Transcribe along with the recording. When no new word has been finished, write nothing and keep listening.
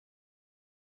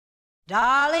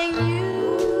Darling,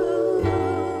 you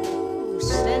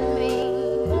send me.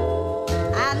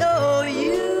 I know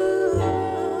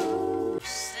you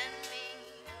send me.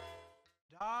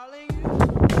 Darling,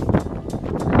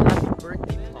 Happy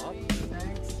birthday, Pop.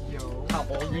 Thanks, yo. How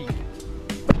old are you?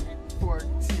 14.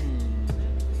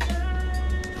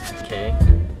 Okay.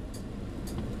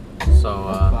 So,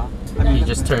 he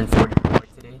just turned 44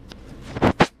 today.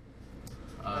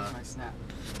 That's my snap.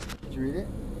 Did you read it?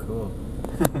 Cool.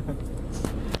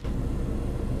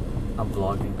 I'm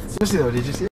vlogging. Seriously though, did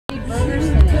you see it? Burgers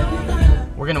today.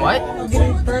 We're gonna what? We're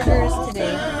getting burgers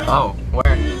today. Oh,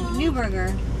 where? New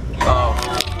burger. Oh,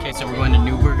 okay, so we're going to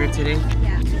New Burger today?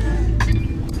 Yeah.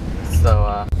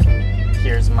 So,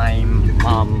 here's my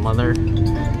mother. I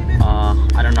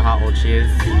don't know how old she is.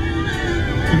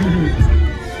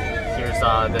 Here's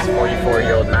this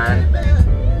 44-year-old man.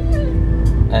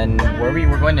 And where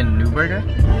we're going to New Burger?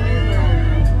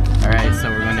 Alright, so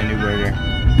we're going to New Burger.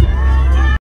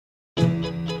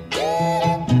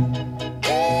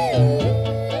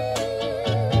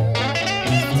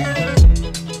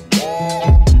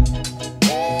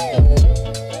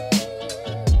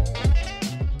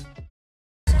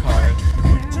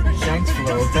 Thanks,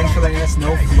 Flo. Thanks for letting us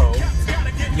know, Flo.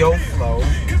 Yo, Flo.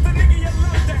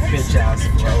 Bitch ass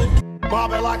Flo.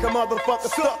 Bobbing like a motherfucker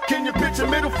stuck. Can you picture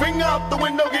middle finger out the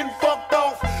window getting fucked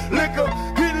off? Liquor,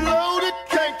 getting loaded,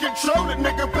 can't control it,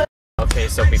 nigga. Okay,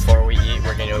 so before we eat,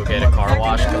 we're gonna go get a car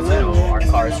wash because you know our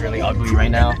car is really ugly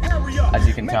right now. As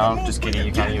you can tell, just kidding,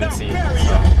 you can't even see. So,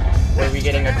 where are we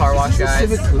getting a car wash, guys?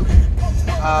 Civic Coupe.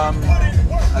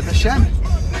 At the Shem.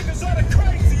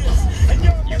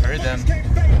 You heard them.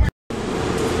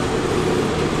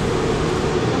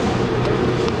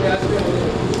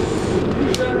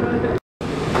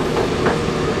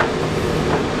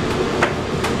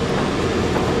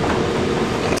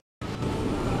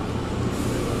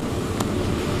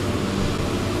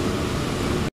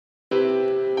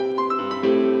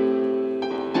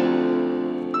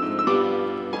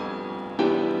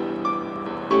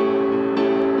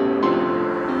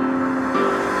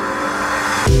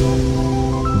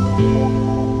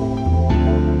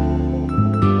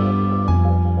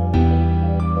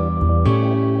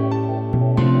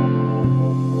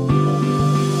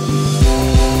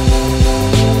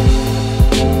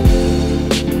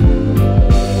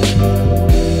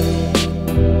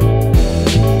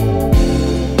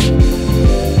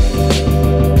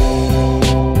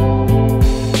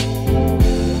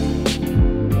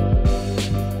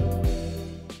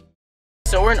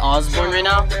 So we're in Osborne right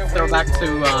now. Throwback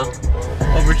to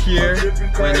over here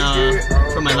when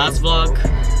from my last vlog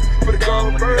when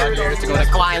we got here to go to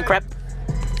Kaale and Crep.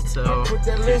 So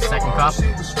here's the second cup.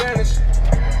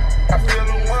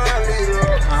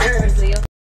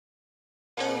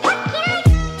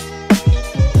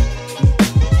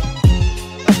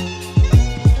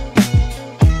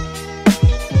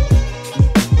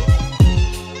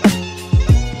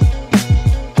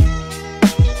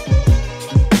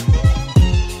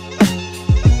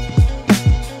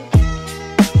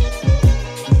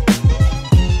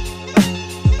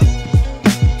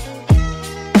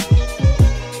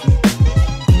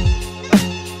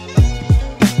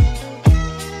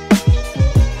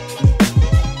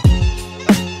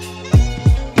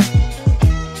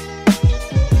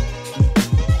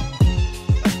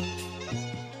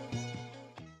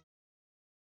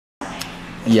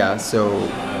 Yeah, so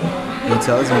he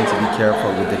tells me to be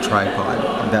careful with the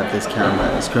tripod that this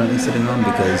camera is currently sitting on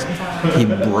because he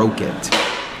broke it.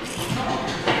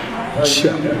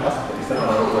 Chill. Don't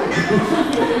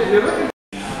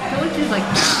do like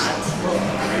that.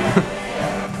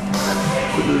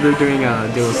 They're doing a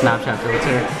dual Snapchat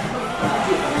filter.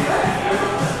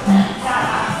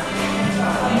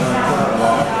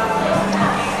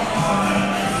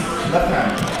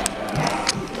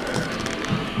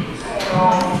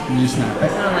 You snap it. I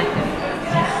don't like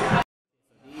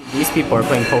it. These people are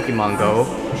playing Pokemon Go.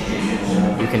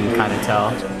 You can kind of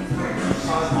tell.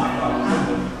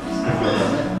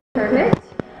 Perfect.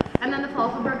 And then the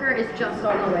falafel burger is just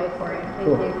on the way for you. Thank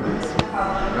Cool. you.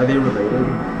 Are they related?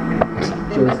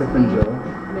 Joseph and Joe?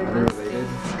 Are they related?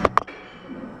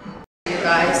 You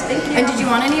guys. Thank you. And did you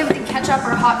want any of the ketchup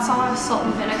or hot sauce, salt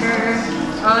and vinegar?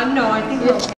 No, I think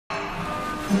we'll.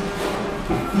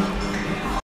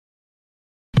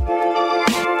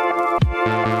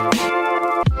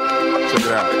 Check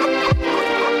it out.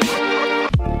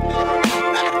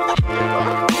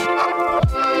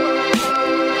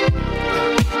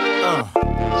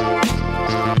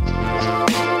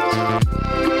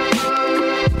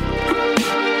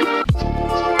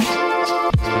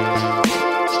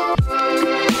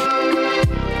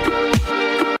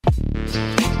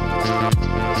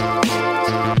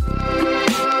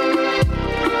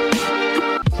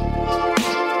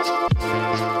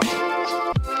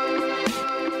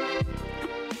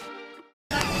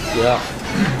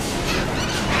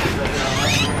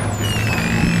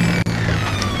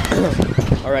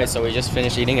 Alright, so we just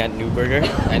finished eating at New Burger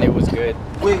and it was good.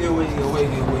 Wait.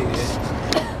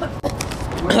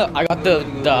 I got the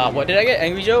what did I get?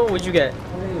 Angry Joe? What'd you get?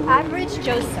 Average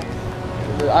Joseph.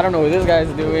 I don't know what this guy's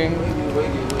doing.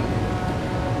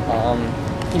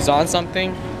 He's on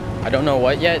something. I don't know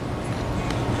what yet.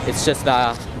 It's just the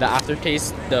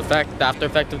aftertaste, the after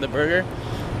effect of the burger.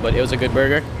 But it was a good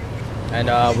burger. And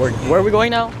where are we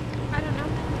going now? I don't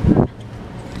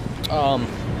know.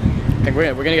 I think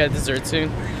we're gonna get dessert soon.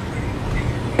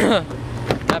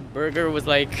 That burger was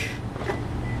like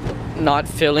not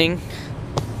filling,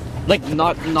 like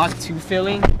not too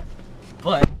filling,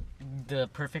 but the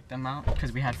perfect amount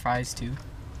because we had fries too.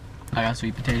 I got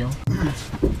sweet potato.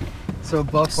 So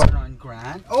both are on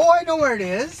Grand. Oh, I know where it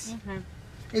is.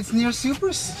 It's near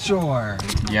Superstore.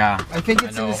 Yeah, I think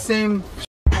it's in the same.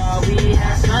 We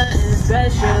have something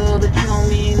special, but you don't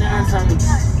mean nothing to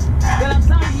me. Girl, I'm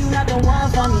sorry you not the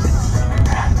one for me.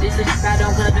 This is I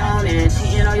don't condone it.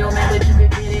 Cheating on your man, but you can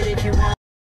get it if you want.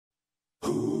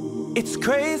 It's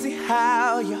crazy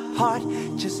how your heart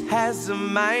just has a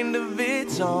mind of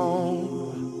its own.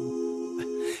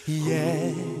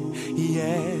 Yeah.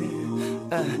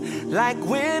 Like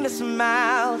when a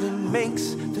smile that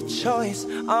makes the choice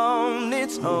on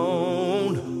its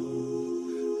own.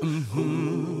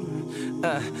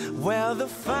 Well, the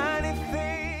funny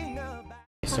thing about...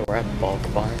 So we're at Bulk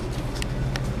Barn.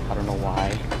 I don't know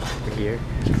why we're here.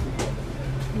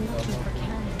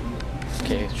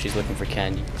 Okay, she's looking for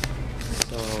candy.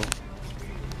 So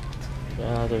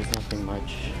yeah, there's nothing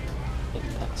much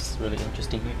that's really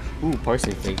interesting here. Ooh,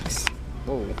 parsley flakes.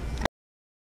 Oh,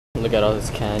 look at all this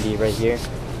candy right here.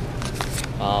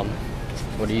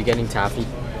 What are you getting, Taffy?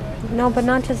 No, but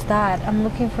not just that. I'm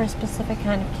looking for a specific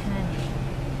kind of candy.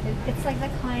 It's like the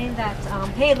kind that,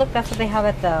 hey, look, that's what they have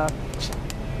at the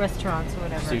restaurants or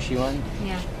whatever. Sushi one?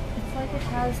 Yeah. It's like it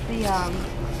has the,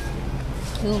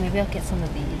 ooh, maybe I'll get some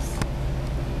of these.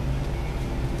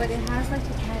 But it has like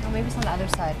the candy, or maybe it's on the other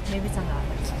side. Maybe it's on the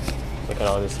other side. Look at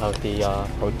all this healthy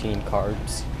protein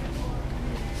carbs.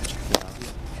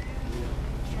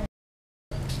 Yeah.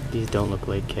 These don't look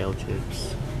like kale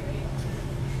chips.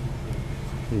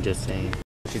 I'm just saying.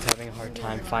 She's having a hard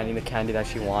time finding the candy that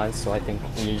she wants, so I think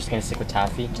you're just gonna stick with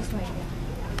Taffy. Just wait.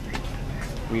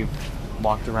 We've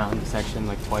walked around the section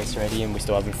like twice already and we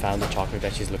still haven't found the chocolate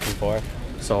that she's looking for.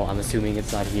 So I'm assuming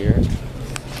it's not here.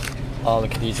 Oh,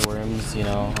 look at these worms, you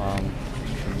know,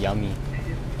 yummy.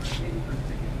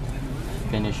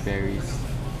 Finnish berries.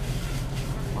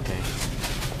 Okay.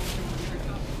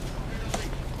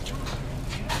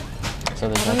 So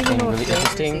there's nothing really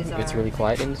interesting. It's really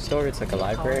quiet in the store. It's like a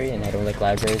library, and I don't like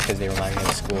libraries because they remind me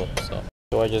of school. So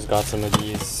I just got some of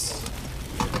these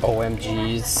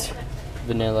OMGs,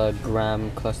 vanilla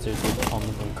graham clusters with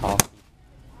almond and coffee.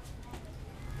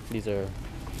 These are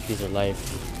life.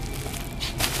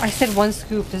 I said one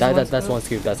scoop. That's one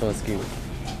scoop. That's one scoop.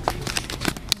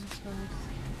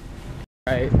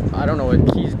 Alright, I don't know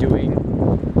what he's doing.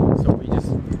 So we just.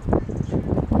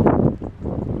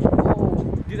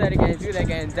 Oh, do that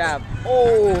again, dab.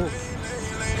 Oh!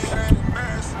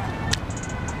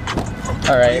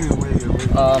 Alright.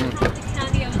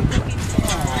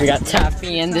 We got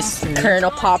Taffy and this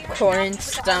kernel popcorn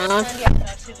stuff.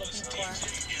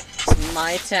 It's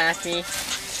my Taffy.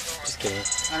 Just kidding.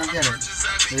 I don't get it.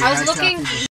 I was looking.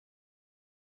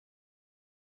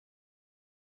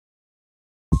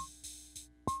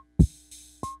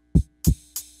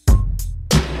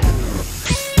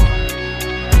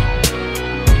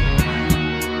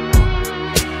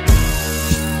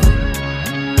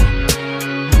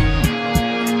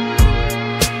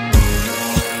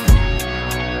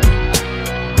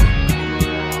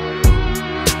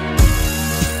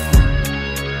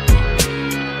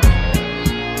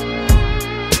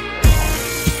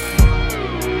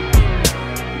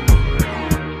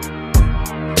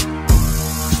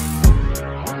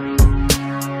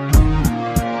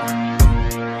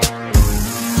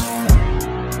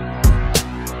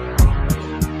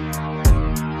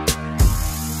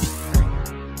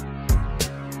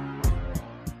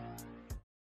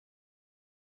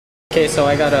 Okay, so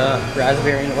I got a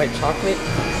raspberry and white chocolate.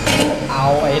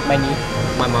 Ow, I hit my knee.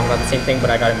 My mom got the same thing, but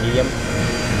I got a medium.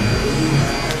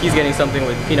 He's getting something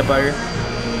with peanut butter.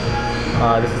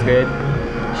 This is good.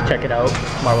 Just check it out.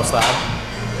 Marble Slab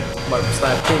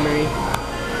Creamery.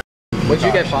 What'd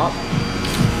you get, Pop?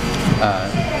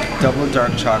 Double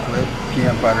dark chocolate,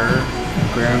 peanut butter,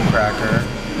 graham cracker,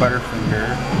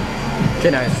 Butterfinger.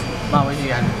 Okay, nice. Mom, what'd you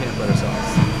get? Peanut butter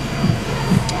sauce.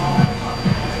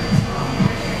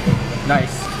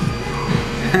 Nice.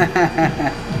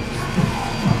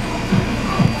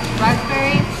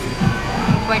 Raspberry,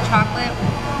 white chocolate,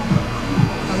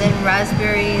 then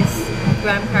raspberries,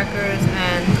 graham crackers,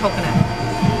 and coconut.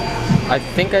 I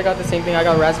think I got the same thing. I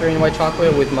got raspberry and white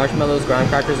chocolate with marshmallows, graham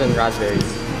crackers, and raspberries.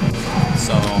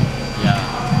 So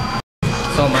yeah.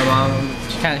 So my mom,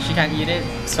 she can't eat it,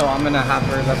 so I'm gonna have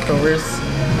her leftovers.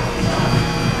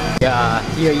 Yeah.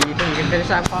 You think you can finish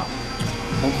that, Pop?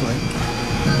 Hopefully.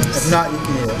 If not, you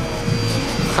can eat it.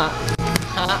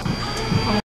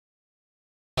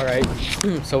 Alright,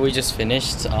 so we just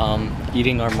finished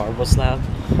eating our marble slab,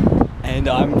 and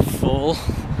I'm full,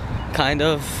 kind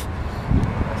of.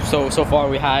 So far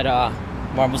we had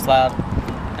marble slab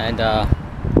and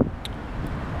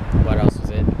what else was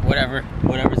it?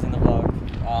 Whatever's in the vlog.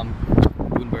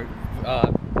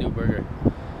 New burger.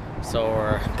 So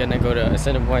we're gonna go to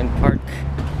Assiniboine Park,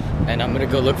 and I'm gonna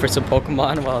go look for some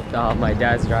Pokemon while my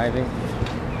dad's driving.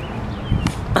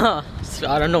 So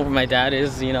I don't know where my dad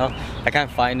is, you know. I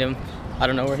can't find him. I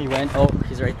don't know where he went. Oh,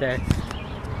 he's right there.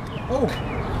 Oh.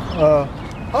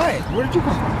 Hi. Where did you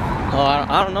come from? Oh,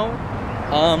 I don't know.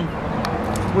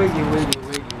 Wiggy.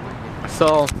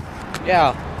 So,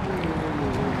 yeah.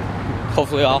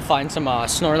 Hopefully I'll find some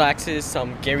Snorlaxes,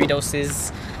 some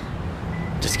Gyarados.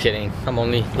 Just kidding. I'm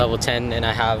only level 10 and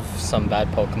I have some bad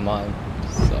Pokemon.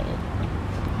 So,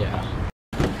 yeah.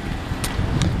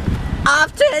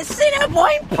 Off to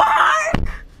Assiniboine Park!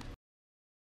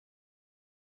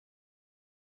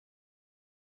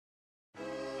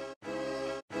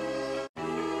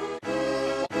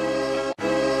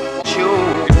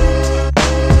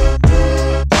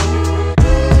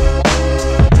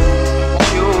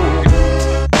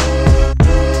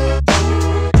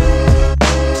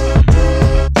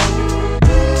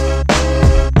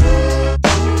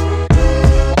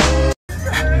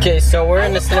 Okay, so we're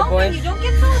in Assiniboine.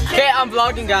 Okay, I'm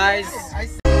vlogging, guys.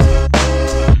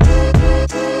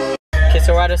 Okay,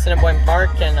 so we're at Assiniboine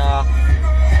Park, and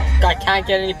I can't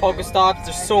get any Pokestops.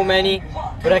 There's so many,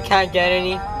 but I can't get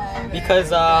any because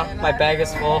my bag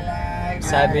is full,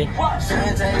 sadly.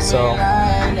 So,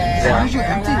 yeah. Why did you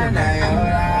empty your bag?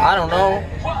 I don't know.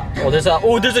 Oh, there's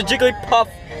a Jigglypuff.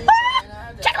 Ah!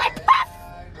 Jigglypuff.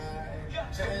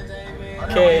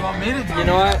 Okay, you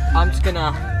know what? I'm just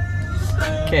gonna.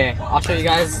 Okay, I'll show you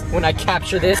guys when I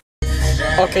capture this.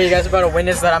 Okay, you guys are about to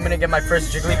witness that I'm gonna get my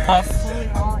first Jigglypuff.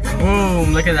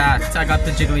 Boom, look at that. I got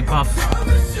the Jigglypuff.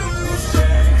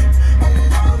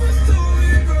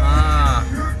 Ah,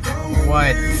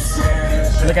 what?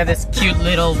 Look at this cute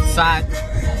little fat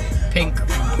pink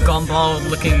gumball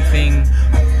looking thing.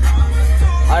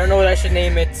 I don't know what I should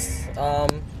name it.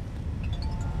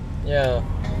 Yeah.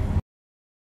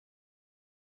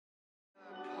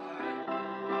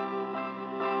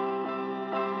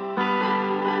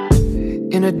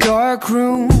 In a dark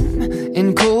room,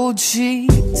 in cold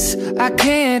sheets, I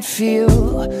can't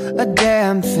feel a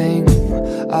damn thing.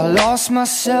 I lost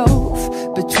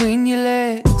myself between your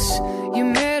legs, your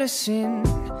medicine.